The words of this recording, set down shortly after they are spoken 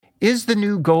Is the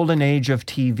new golden age of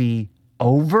TV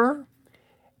over?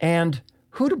 And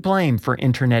who to blame for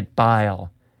internet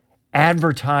bile?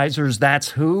 Advertisers, that's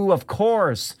who, of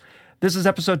course. This is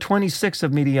episode 26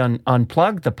 of Media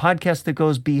Unplugged, the podcast that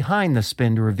goes behind the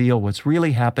spin to reveal what's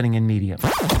really happening in media.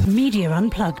 Media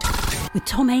Unplugged with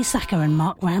Tom Asacker and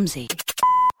Mark Ramsey.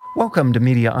 Welcome to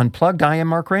Media Unplugged. I am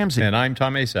Mark Ramsey. And I'm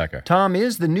Tom Asacker. Tom,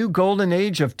 is the new golden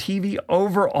age of TV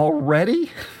over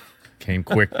already? Came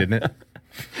quick, didn't it?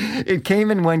 It came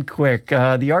and went quick.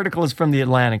 The article is from The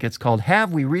Atlantic. It's called,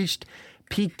 Have We Reached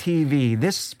Peak TV?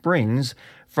 This springs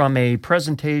from a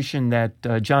presentation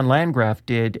that John Landgraf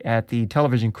did at the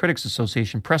Television Critics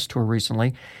Association press tour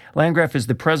recently. Landgraf is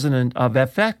the president of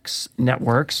FX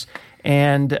Networks,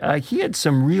 and he had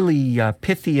some really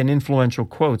pithy and influential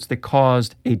quotes that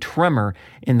caused a tremor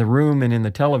in the room and in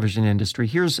the television industry.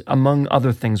 Here's, among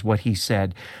other things, what he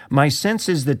said. My sense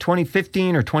is that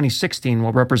 2015 or 2016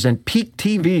 will represent peak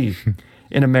TV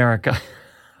in America.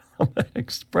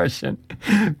 Expression,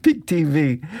 peak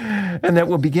TV, and that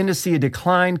we'll begin to see a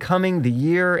decline coming the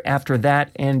year after that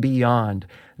and beyond.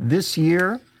 This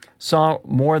year saw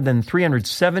more than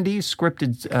 370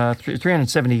 scripted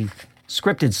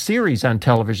series on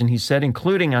television, he said,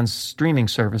 including on streaming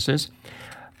services.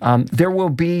 There will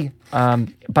be,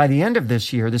 by the end of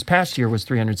this year, this past year was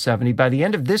 370, by the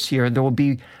end of this year, there will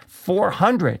be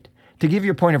 400. To give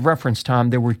you a point of reference, Tom,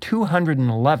 there were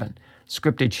 211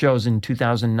 scripted shows in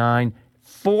 2009,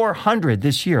 400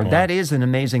 this year. Oh. That is an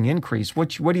amazing increase. What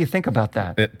do you think about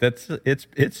that?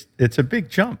 It's a big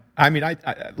jump. I mean, I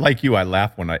like you. I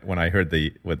laughed when I heard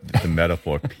the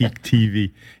metaphor peak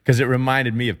TV, because it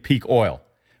reminded me of peak oil.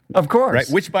 Of course, right?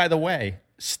 Which, by the way,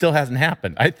 still hasn't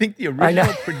happened. I think the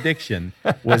original prediction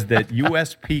was that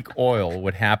U.S. peak oil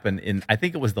would happen in, I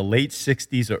think it was the late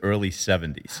 60s or early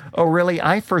 70s. Oh, really?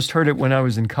 I first heard it when I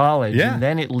was in college, and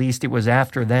then at least it was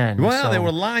after then. Well, there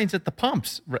were lines at the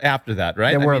pumps after that,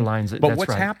 right? There were lines. But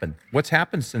what's happened? What's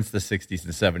happened since the 60s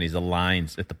and 70s? The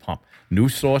lines at the pump. New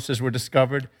sources were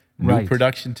discovered, new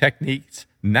production techniques.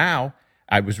 Now,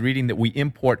 I was reading that we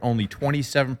import only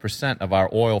 27% of our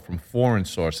oil from foreign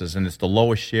sources, and it's the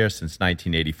lowest share since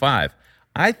 1985.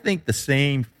 I think the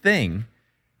same thing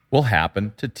will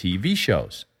happen to TV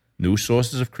shows. New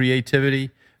sources of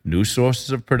creativity, new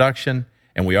sources of production,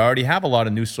 and we already have a lot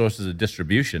of new sources of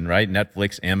distribution, right?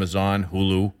 Netflix, Amazon,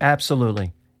 Hulu.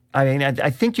 Absolutely. I mean, I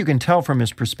think you can tell from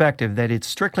his perspective that it's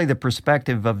strictly the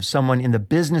perspective of someone in the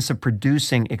business of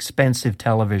producing expensive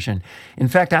television. In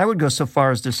fact, I would go so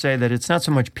far as to say that it's not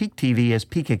so much peak TV as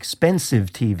peak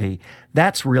expensive TV.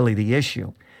 That's really the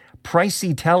issue.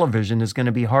 Pricey television is going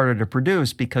to be harder to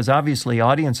produce because obviously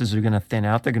audiences are going to thin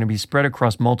out. They're going to be spread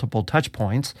across multiple touch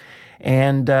points.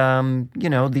 And,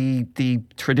 the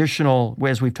traditional,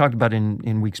 as we've talked about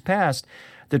in weeks past,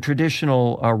 the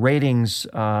traditional ratings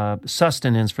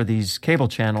sustenance for these cable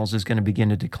channels is going to begin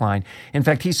to decline. In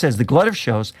fact, he says the glut of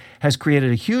shows has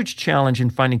created a huge challenge in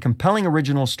finding compelling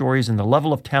original stories and the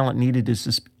level of talent needed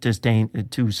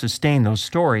to sustain those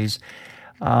stories.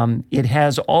 It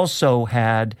has also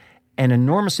had an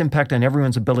enormous impact on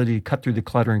everyone's ability to cut through the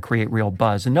clutter and create real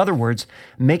buzz. In other words,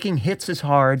 making hits is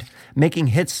hard. Making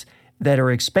hits that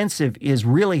are expensive is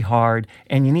really hard,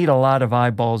 and you need a lot of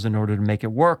eyeballs in order to make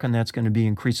it work, and that's going to be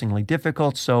increasingly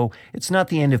difficult. So it's not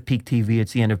the end of peak TV,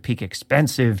 it's the end of peak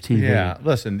expensive TV. Yeah,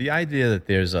 listen, the idea that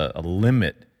there's a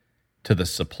limit to the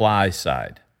supply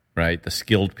side, right? The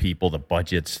skilled people, the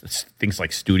budgets, things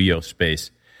like studio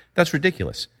space, that's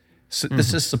ridiculous. So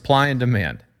This is supply and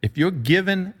demand. If you're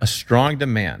given a strong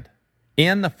demand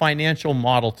and the financial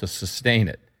model to sustain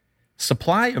it,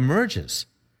 supply emerges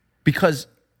because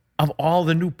of all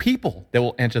the new people that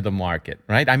will enter the market,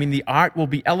 right? I mean, the art will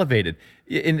be elevated.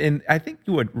 And I think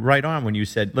you were right on when you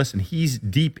said, listen, he's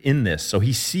deep in this. So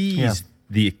he sees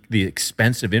the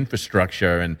expensive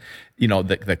infrastructure and,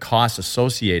 the costs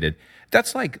associated.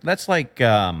 That's like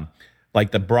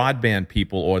the broadband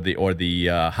people or the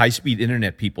high-speed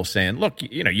internet people saying, look,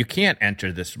 you can't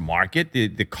enter this market.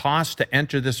 The cost to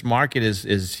enter this market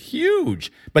is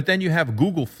huge. But then you have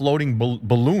Google floating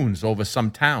balloons over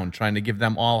some town trying to give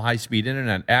them all high-speed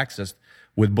internet access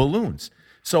with balloons.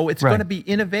 So it's going to be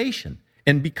innovation.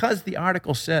 And because the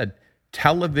article said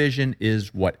television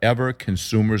is whatever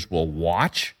consumers will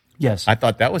watch, yes, I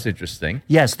thought that was interesting.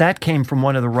 Yes, that came from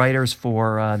one of the writers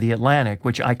for The Atlantic,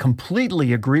 which I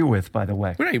completely agree with, by the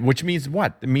way. Right, which means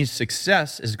what? It means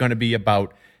success is going to be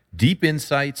about deep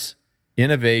insights,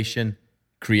 innovation,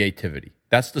 creativity.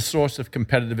 That's the source of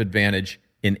competitive advantage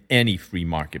in any free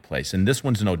marketplace, and this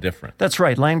one's no different. That's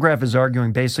right. Landgraf is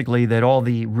arguing basically that all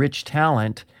the rich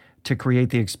talent to create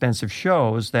the expensive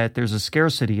shows, that there's a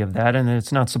scarcity of that and that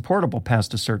it's not supportable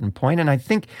past a certain point. And I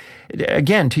think,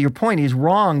 again, to your point, he's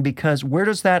wrong, because where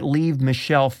does that leave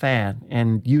Michelle Phan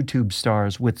and YouTube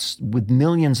stars with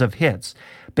millions of hits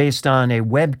based on a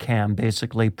webcam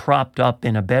basically propped up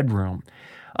in a bedroom?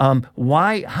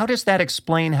 How does that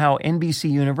explain how NBC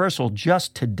Universal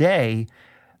just today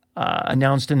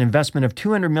announced an investment of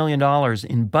 $200 million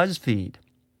in BuzzFeed?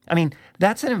 I mean,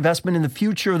 that's an investment in the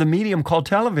future of the medium called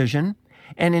television,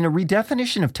 and in a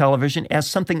redefinition of television as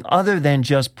something other than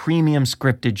just premium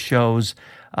scripted shows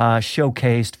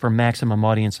showcased for maximum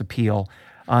audience appeal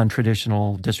on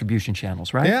traditional distribution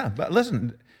channels, right? Yeah, but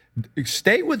listen,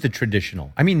 stay with the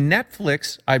traditional. I mean,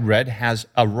 Netflix, I read, has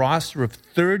a roster of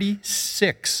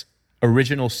 36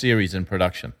 original series in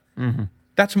production. Mm-hmm.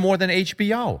 That's more than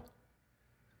HBO.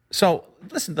 So,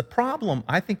 listen,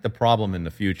 I think the problem in the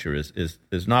future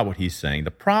is not what he's saying.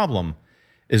 The problem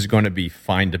is going to be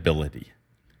findability.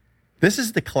 This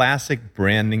is the classic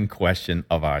branding question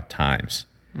of our times.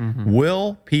 Mm-hmm.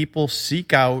 Will people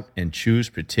seek out and choose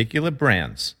particular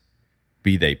brands,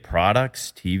 be they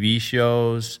products, TV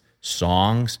shows,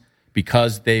 songs,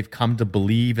 because they've come to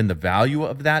believe in the value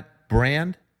of that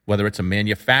brand, whether it's a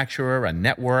manufacturer, a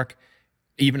network,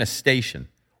 even a station?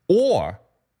 Or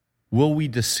will we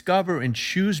discover and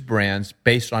choose brands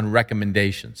based on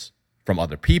recommendations from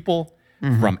other people,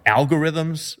 mm-hmm. from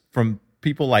algorithms, from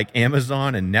people like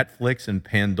Amazon and Netflix and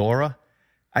Pandora?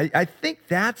 I think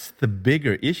that's the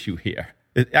bigger issue here.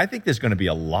 I think there's going to be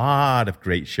a lot of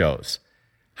great shows.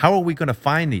 How are we going to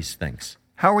find these things?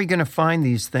 How are we going to find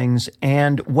these things,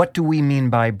 and what do we mean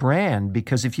by brand?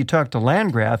 Because if you talk to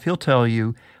Landgraf, he'll tell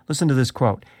you, listen to this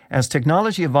quote, "As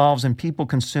technology evolves and people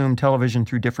consume television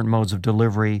through different modes of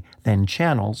delivery than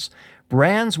channels,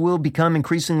 brands will become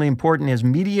increasingly important as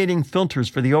mediating filters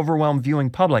for the overwhelmed viewing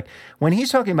public." When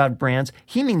he's talking about brands,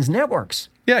 he means networks.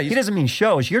 Yeah, he doesn't mean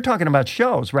shows. You're talking about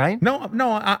shows, right? No,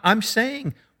 I'm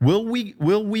saying, will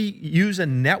we use a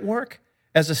network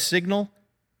as a signal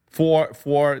for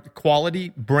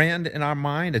quality brand in our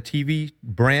mind, a TV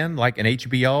brand like an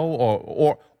HBO,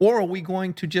 or are we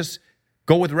going to just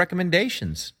go with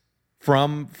recommendations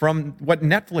from what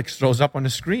Netflix throws up on the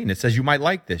screen? It says you might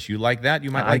like this, you like that,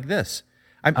 you might like this.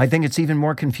 I think it's even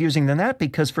more confusing than that,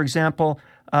 because, for example,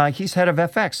 he's head of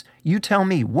FX. You tell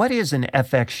me, what is an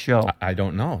FX show? I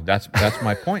don't know. That's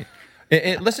my point.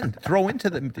 Listen, throw into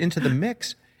the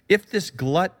mix, if this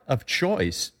glut of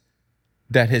choice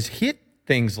that has hit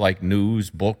things like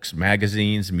news, books,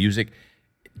 magazines, music,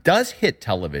 does hit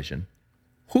television,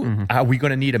 are we going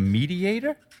to need a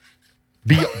mediator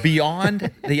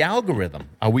beyond the algorithm?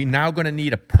 Are we now going to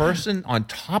need a person on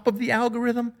top of the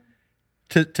algorithm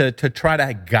to try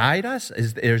to guide us?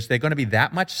 Is there going to be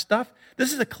that much stuff?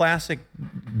 This is a classic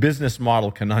business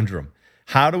model conundrum.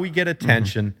 How do we get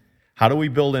attention? How do we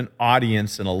build an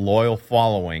audience and a loyal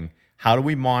following? How do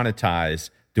we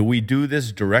monetize? Do we do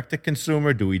this direct to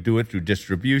consumer? Do we do it through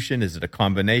distribution? Is it a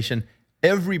combination?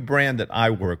 Every brand that I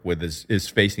work with is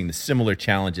facing the similar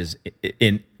challenges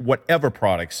in whatever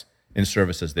products and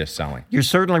services they're selling. You're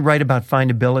certainly right about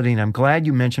findability, and I'm glad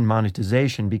you mentioned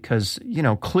monetization, because,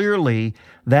 clearly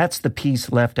that's the piece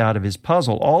left out of his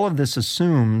puzzle. All of this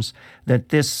assumes that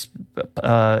this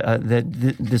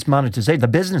monetization, the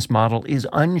business model, is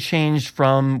unchanged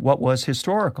from what was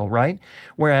historical, right?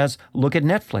 Whereas, look at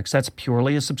Netflix. That's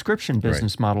purely a subscription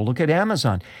business model. Look at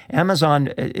Amazon. Amazon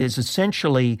is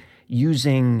essentially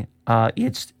using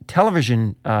its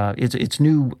television, its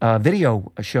new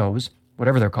video shows,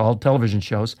 whatever they're called, television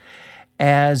shows,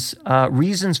 as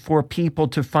reasons for people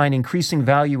to find increasing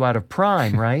value out of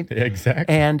Prime, right? Exactly.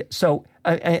 And so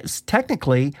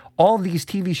technically, all these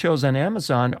TV shows on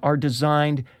Amazon are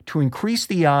designed to increase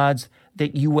the odds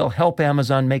that you will help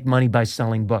Amazon make money by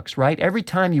selling books, right? Every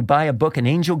time you buy a book, an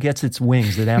angel gets its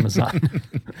wings at Amazon.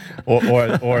 or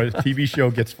a TV show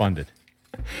gets funded.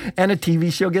 And a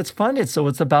TV show gets funded. So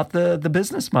it's about the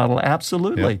business model.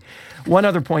 Absolutely. Yep. One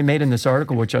other point made in this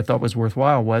article, which I thought was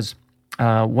worthwhile, was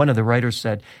one of the writers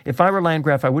said, "If I were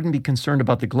Landgraf, I wouldn't be concerned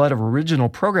about the glut of original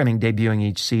programming debuting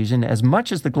each season as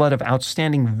much as the glut of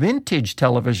outstanding vintage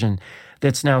television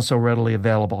that's now so readily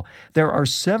available. There are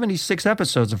 76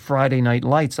 episodes of Friday Night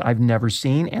Lights I've never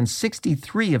seen and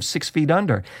 63 of 6 Feet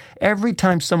Under. Every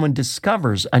time someone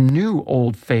discovers a new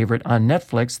old favorite on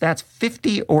Netflix, that's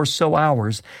 50 or so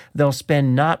hours they'll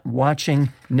spend not watching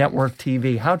network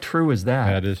TV." How true is that?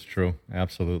 That is true.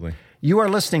 Absolutely. You are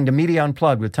listening to Media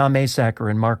Unplugged with Tom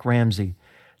Asacker and Mark Ramsey.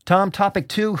 Tom, topic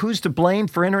 2, who's to blame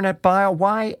for internet bile?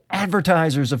 Why?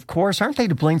 Advertisers, of course. Aren't they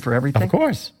to blame for everything? Of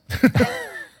course.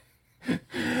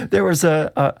 There was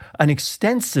an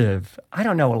extensive, I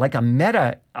don't know, like a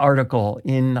meta article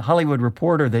in the Hollywood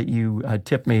Reporter that you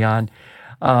tipped me on,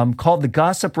 called The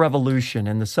Gossip Revolution.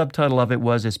 And the subtitle of it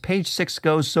was, As Page Six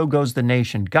Goes, So Goes the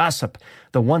Nation. Gossip,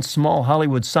 the once small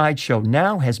Hollywood sideshow,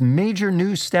 now has major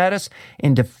news status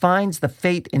and defines the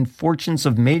fate and fortunes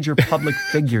of major public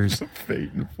figures.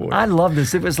 Fate and fortune. I love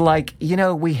this. It was like,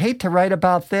 we hate to write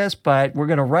about this, but we're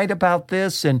going to write about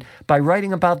this. And by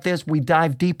writing about this, we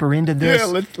dive deeper into this. Yeah,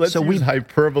 let's use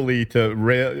hyperbole to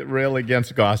rail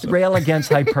against gossip. Rail against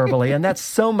hyperbole. And that's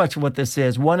so much what this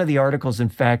is. One of the articles, in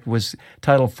fact, was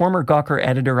titled Former Gawker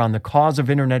Editor on the Cause of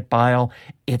Internet Bile.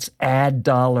 It's ad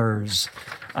dollars.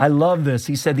 I love this.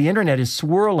 He said the internet is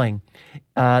swirling.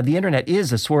 The internet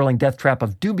is a swirling death trap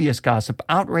of dubious gossip,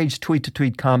 outraged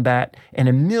tweet-to-tweet combat, and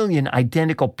a million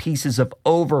identical pieces of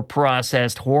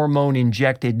over-processed,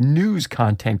 hormone-injected news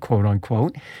content,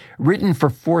 quote-unquote, written for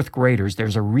fourth graders.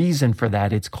 There's a reason for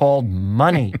that. It's called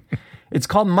money. It's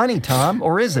called money, Tom,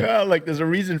 or is it? Yeah, like there's a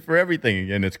reason for everything,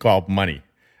 and it's called money.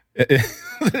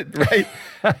 Right?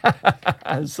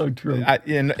 That's so true.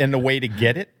 And the way to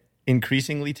get it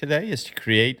increasingly today is to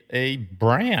create a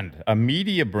brand. A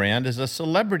media brand is a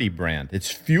celebrity brand.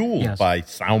 It's fueled by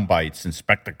sound bites and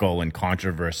spectacle and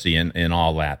controversy and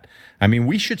all that. I mean,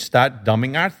 we should start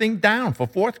dumbing our thing down for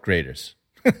fourth graders.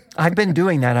 I've been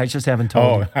doing that. I just haven't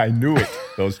told you. I knew it.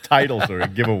 Those titles are a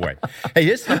giveaway. Hey,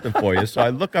 here's something for you. So I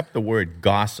look up the word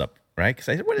gossip, right? Because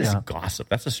I said, what is gossip?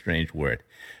 That's a strange word.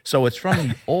 So it's from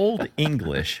the Old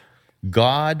English,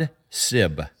 God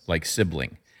sib, like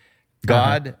sibling,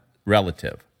 God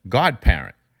relative,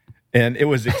 godparent. And it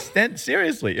was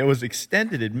seriously, it was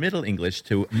extended in Middle English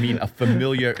to mean a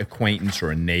familiar acquaintance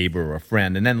or a neighbor or a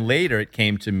friend. And then later it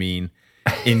came to mean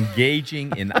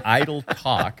engaging in idle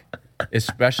talk,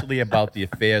 especially about the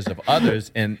affairs of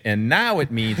others. And now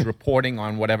it means reporting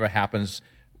on whatever happens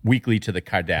weekly to the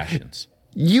Kardashians.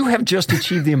 You have just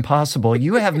achieved the impossible.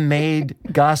 You have made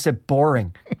gossip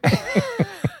boring.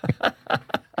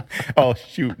 Oh,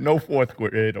 shoot. No fourth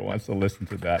grader wants to listen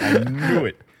to that. I knew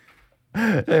it.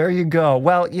 There you go.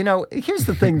 Well, here's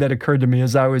the thing that occurred to me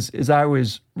as I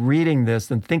was reading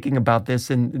this and thinking about this,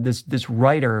 and this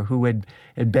writer who had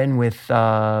been with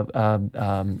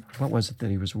what was it that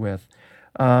he was with?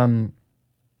 He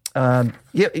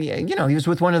was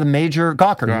with one of the major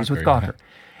Gawker. He was with Gawker.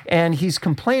 And he's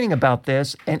complaining about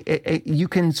this, and you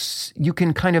can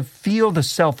kind of feel the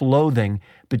self-loathing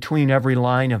between every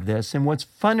line of this. And what's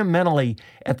fundamentally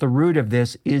at the root of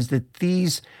this is that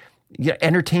these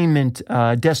entertainment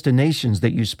destinations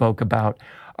that you spoke about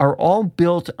are all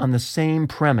built on the same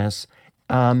premise,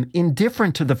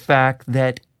 indifferent to the fact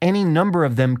that any number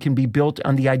of them can be built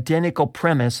on the identical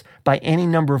premise by any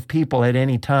number of people at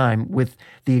any time with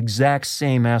the exact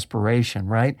same aspiration,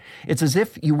 right? It's as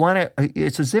if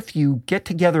you get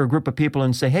together a group of people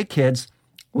and say, hey, kids,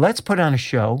 let's put on a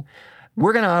show.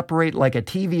 We're going to operate like a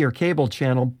TV or cable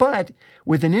channel, but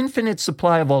with an infinite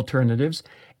supply of alternatives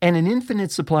and an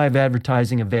infinite supply of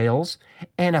advertising avails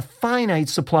and a finite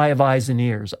supply of eyes and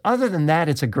ears. Other than that,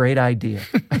 it's a great idea.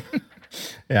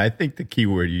 Yeah, I think the key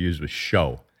word you used was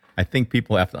show. I think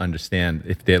people have to understand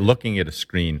if they're looking at a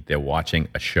screen, they're watching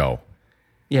a show.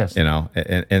 Yes.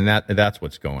 And that's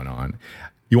what's going on.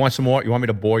 You want some more? You want me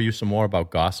to bore you some more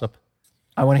about gossip?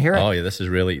 I want to hear it. Oh, yeah, this is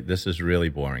really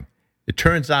boring. It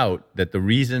turns out that the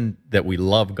reason that we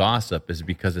love gossip is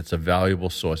because it's a valuable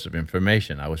source of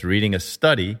information. I was reading a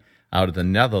study out of the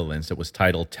Netherlands that was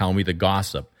titled Tell Me the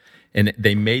Gossip. And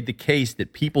they made the case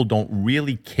that people don't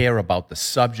really care about the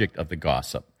subject of the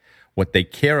gossip. What they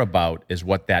care about is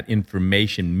what that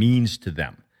information means to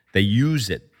them. They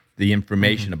use the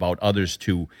information about others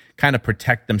to kind of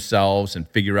protect themselves and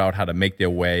figure out how to make their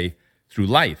way through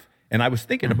life. And I was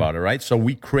thinking about it, right? So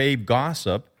we crave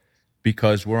gossip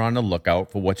because we're on the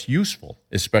lookout for what's useful,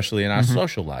 especially in our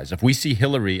social lives. If we see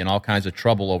Hillary in all kinds of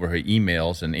trouble over her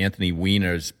emails and Anthony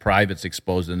Weiner's privates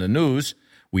exposed in the news,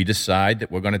 we decide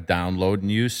that we're going to download and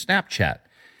use Snapchat.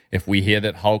 If we hear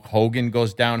that Hulk Hogan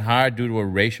goes down hard due to a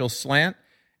racial slant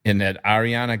and that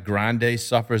Ariana Grande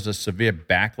suffers a severe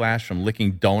backlash from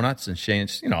licking donuts and saying,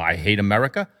 I hate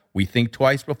America, we think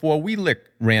twice before we lick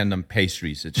random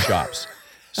pastries at shops.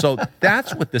 So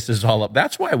that's what this is all about.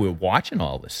 That's why we're watching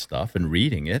all this stuff and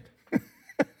reading it.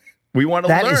 We want to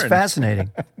learn. That is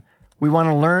fascinating. We want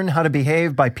to learn how to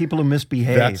behave by people who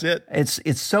misbehave. That's it.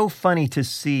 It's so funny to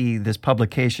see this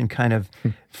publication kind of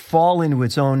fall into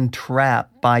its own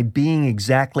trap by being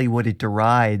exactly what it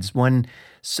derides. One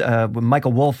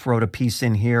Michael Wolff wrote a piece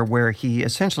in here where he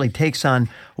essentially takes on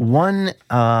one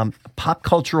pop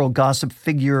cultural gossip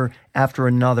figure after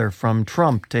another, from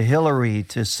Trump to Hillary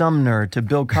to Sumner to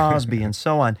Bill Cosby and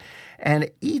so on. And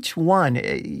each one,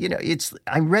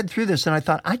 I read through this and I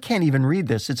thought, I can't even read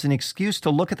this. It's an excuse to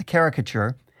look at the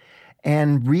caricature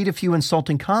and read a few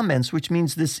insulting comments, which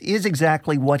means this is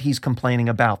exactly what he's complaining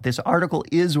about. This article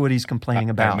is what he's complaining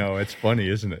about. I know, it's funny,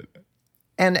 isn't it?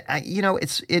 And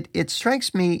it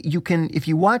strikes me, if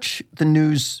you watch the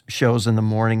news shows in the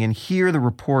morning and hear the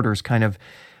reporters kind of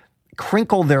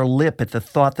crinkle their lip at the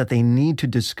thought that they need to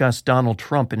discuss Donald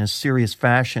Trump in a serious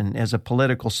fashion as a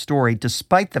political story,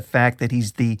 despite the fact that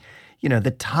he's the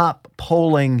top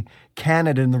polling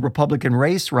candidate in the Republican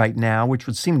race right now, which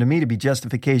would seem to me to be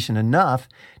justification enough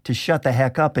to shut the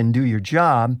heck up and do your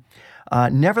job.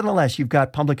 Nevertheless, you've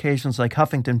got publications like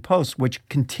Huffington Post, which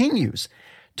continues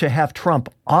to have Trump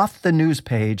off the news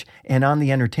page and on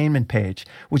the entertainment page,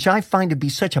 which I find to be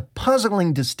such a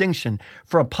puzzling distinction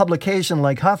for a publication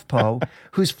like HuffPo,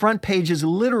 whose front page is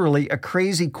literally a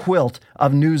crazy quilt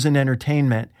of news and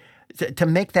entertainment. To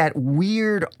make that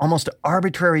weird, almost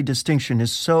arbitrary distinction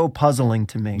is so puzzling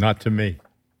to me. Not to me.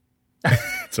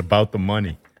 It's about the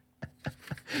money.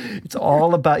 It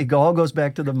all goes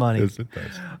back to the money. Yes, it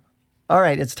does. All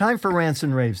right, it's time for Rants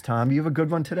and Raves, Tom. You have a good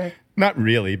one today? Not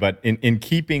really, but in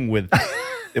keeping with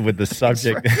the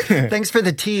subject. Thanks for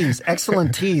the tease.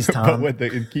 Excellent tease, Tom. But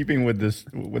in keeping with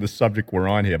the subject we're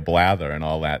on here, blather and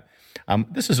all that.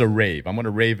 This is a rave. I'm going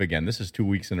to rave again. This is 2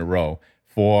 weeks in a row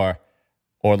for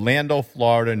Orlando,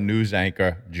 Florida news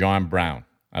anchor John Brown.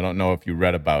 I don't know if you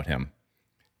read about him,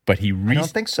 but I don't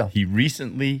think so. He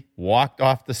recently walked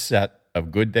off the set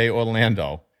of Good Day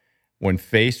Orlando when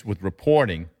faced with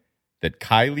reporting that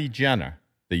Kylie Jenner,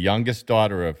 the youngest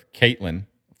daughter of Caitlyn,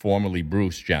 formerly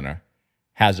Bruce Jenner,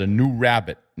 has a new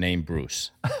rabbit named Bruce.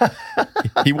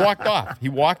 He walked off. He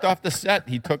walked off the set.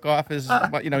 He took off his,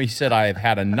 he said, I have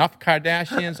had enough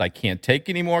Kardashians. I can't take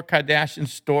any more Kardashian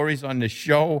stories on this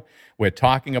show. We're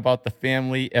talking about the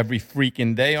family every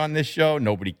freaking day on this show.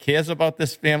 Nobody cares about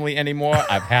this family anymore.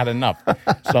 I've had enough.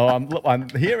 So I'm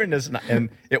hearing this, and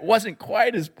it wasn't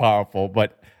quite as powerful,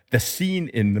 but the scene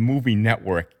in the movie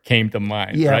Network came to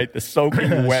mind, right? The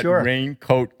soaking wet, Sure.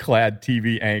 raincoat-clad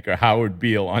TV anchor Howard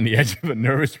Beale on the edge of a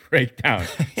nervous breakdown,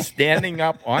 standing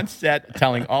up on set,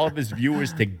 telling all of his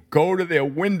viewers to go to their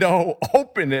window,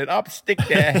 open it up, stick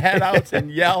their head out,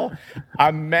 and yell,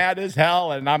 "I'm mad as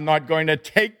hell, and I'm not going to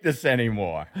take this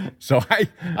anymore." So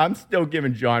I'm still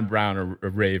giving John Brown a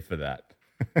rave for that.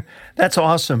 That's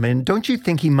awesome. And don't you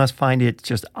think he must find it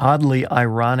just oddly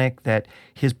ironic that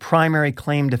his primary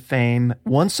claim to fame,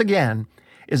 once again,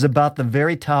 is about the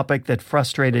very topic that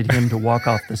frustrated him to walk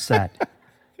off the set?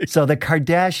 So the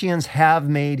Kardashians have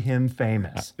made him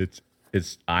famous.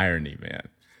 It's irony, man.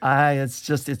 It's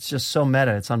just so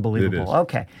meta. It's unbelievable. It is.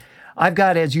 Okay. I've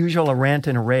got, as usual, a rant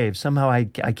and a rave. Somehow I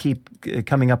keep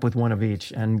coming up with one of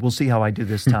each, and we'll see how I do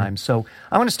this time. So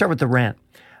I want to start with the rant.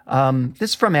 This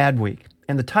is from Adweek.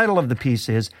 And the title of the piece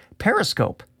is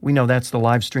Periscope. We know that's the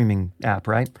live streaming app,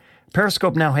 right?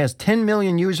 Periscope now has 10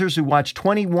 million users who watch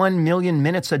 21 million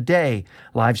minutes a day.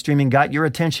 Live streaming got your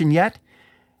attention yet?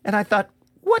 And I thought,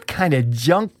 what kind of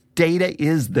junk data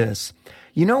is this?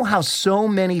 You know how so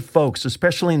many folks,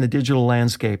 especially in the digital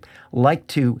landscape, like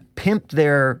to pimp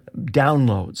their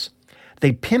downloads?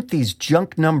 They pimp these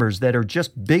junk numbers that are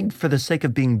just big for the sake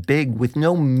of being big, with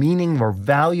no meaning or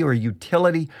value or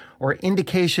utility or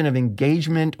indication of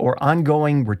engagement or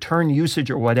ongoing return usage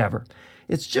or whatever.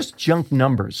 It's just junk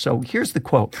numbers. So here's the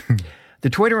quote. The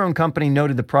Twitter-owned company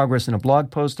noted the progress in a blog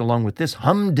post along with this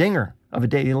humdinger of a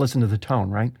data. You listen to the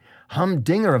tone, right?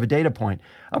 Humdinger of a data point.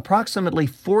 Approximately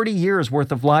 40 years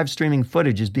worth of live streaming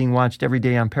footage is being watched every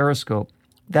day on Periscope.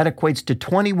 That equates to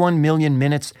 21 million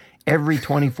minutes every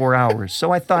 24 hours.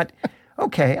 So I thought,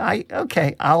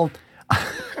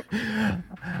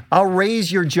 I'll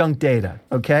raise your junk data,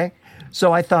 okay?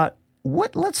 So I thought,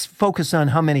 let's focus on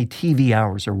how many TV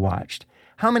hours are watched.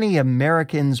 How many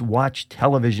Americans watch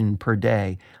television per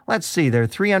day? Let's see, there are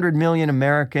 300 million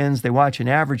Americans. They watch an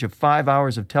average of 5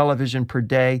 hours of television per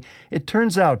day. It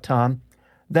turns out, Tom,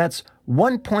 that's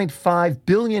 1.5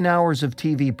 billion hours of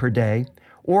TV per day,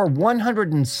 or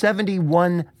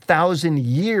 171,000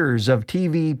 years of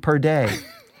TV per day.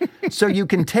 So you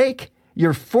can take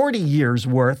your 40 years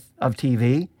worth of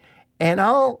TV and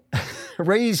I'll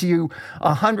raise you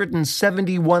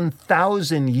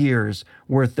 171,000 years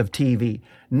worth of TV.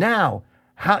 Now,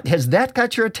 has that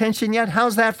got your attention yet?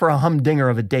 How's that for a humdinger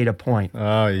of a data point?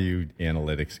 Oh, you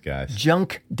analytics guys.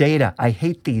 Junk data. I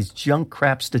hate these junk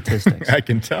crap statistics. I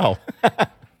can tell.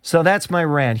 So that's my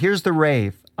rant. Here's the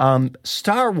rave.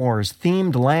 Star Wars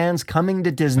themed lands coming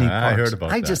to Disney parks. I heard about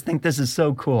that. I just think this is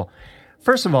so cool.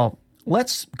 First of all,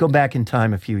 let's go back in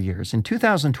time a few years. In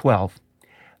 2012,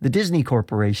 the Disney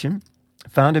Corporation,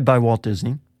 founded by Walt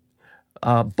Disney,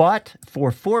 bought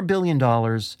for $4 billion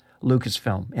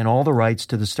Lucasfilm and all the rights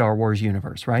to the Star Wars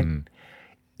universe, right?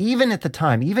 Even at the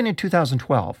time, even in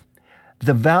 2012,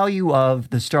 the value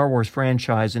of the Star Wars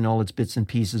franchise and all its bits and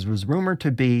pieces was rumored to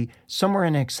be somewhere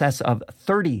in excess of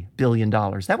 $30 billion.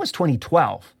 That was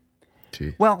 2012.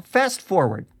 Gee. Well, fast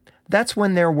forward. That's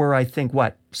when there were, I think,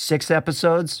 6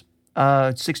 episodes,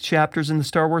 6 chapters in the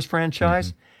Star Wars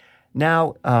franchise?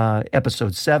 Now,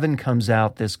 Episode 7 comes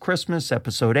out this Christmas.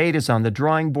 Episode 8 is on the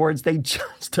drawing boards. They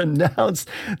just announced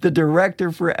the director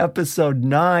for Episode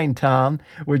 9, Tom,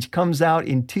 which comes out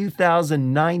in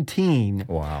 2019.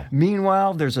 Wow.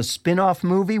 Meanwhile, there's a spin-off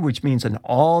movie, which means an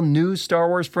all-new Star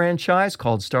Wars franchise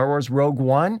called Star Wars Rogue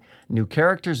One. New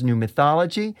characters, new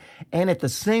mythology. And at the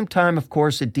same time, of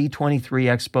course, at D23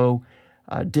 Expo,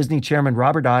 Disney chairman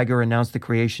Robert Iger announced the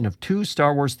creation of 2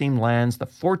 Star Wars-themed lands. The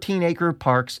 14-acre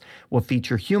parks will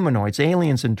feature humanoids,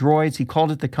 aliens, and droids. He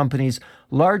called it the company's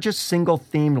largest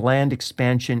single-themed land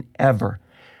expansion ever.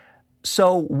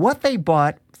 So what they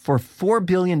bought for $4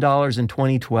 billion in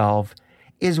 2012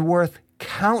 is worth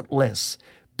countless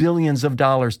billions of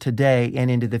dollars today and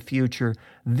into the future.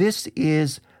 This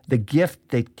is the gift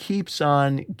that keeps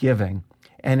on giving.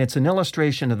 And it's an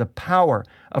illustration of the power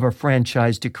of a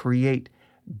franchise to create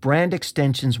brand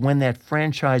extensions when that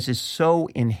franchise is so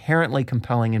inherently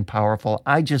compelling and powerful.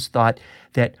 I just thought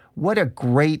that what a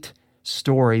great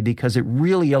story, because it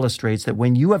really illustrates that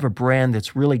when you have a brand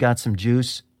that's really got some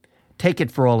juice, take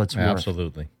it for all it's worth.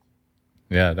 Absolutely.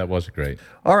 Yeah, that was great.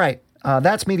 All right.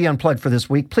 That's Media Unplugged for this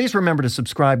week. Please remember to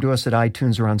subscribe to us at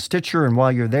iTunes or on Stitcher. And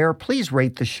while you're there, please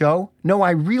rate the show. No, I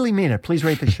really mean it. Please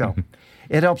rate the show.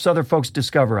 It helps other folks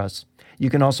discover us. You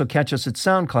can also catch us at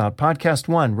SoundCloud, Podcast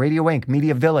One, Radio Inc.,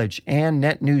 Media Village, and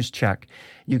Net News Check.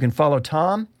 You can follow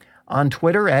Tom on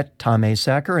Twitter at Tom A.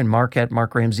 Sacker and Mark at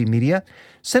Mark Ramsey Media.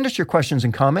 Send us your questions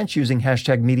and comments using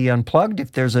hashtag Media Unplugged.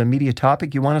 If there's a media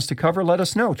topic you want us to cover, let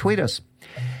us know. Tweet us.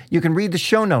 You can read the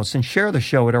show notes and share the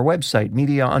show at our website,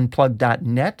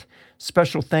 MediaUnplugged.net.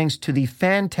 Special thanks to the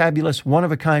fantabulous,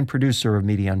 one-of-a-kind producer of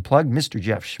Media Unplugged, Mr.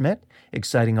 Jeff Schmidt,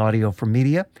 exciting audio from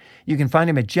media. You can find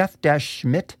him at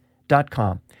jeff-schmidt.com.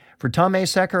 For Tom A.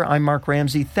 Sacker, I'm Mark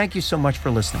Ramsey. Thank you so much for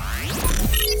listening.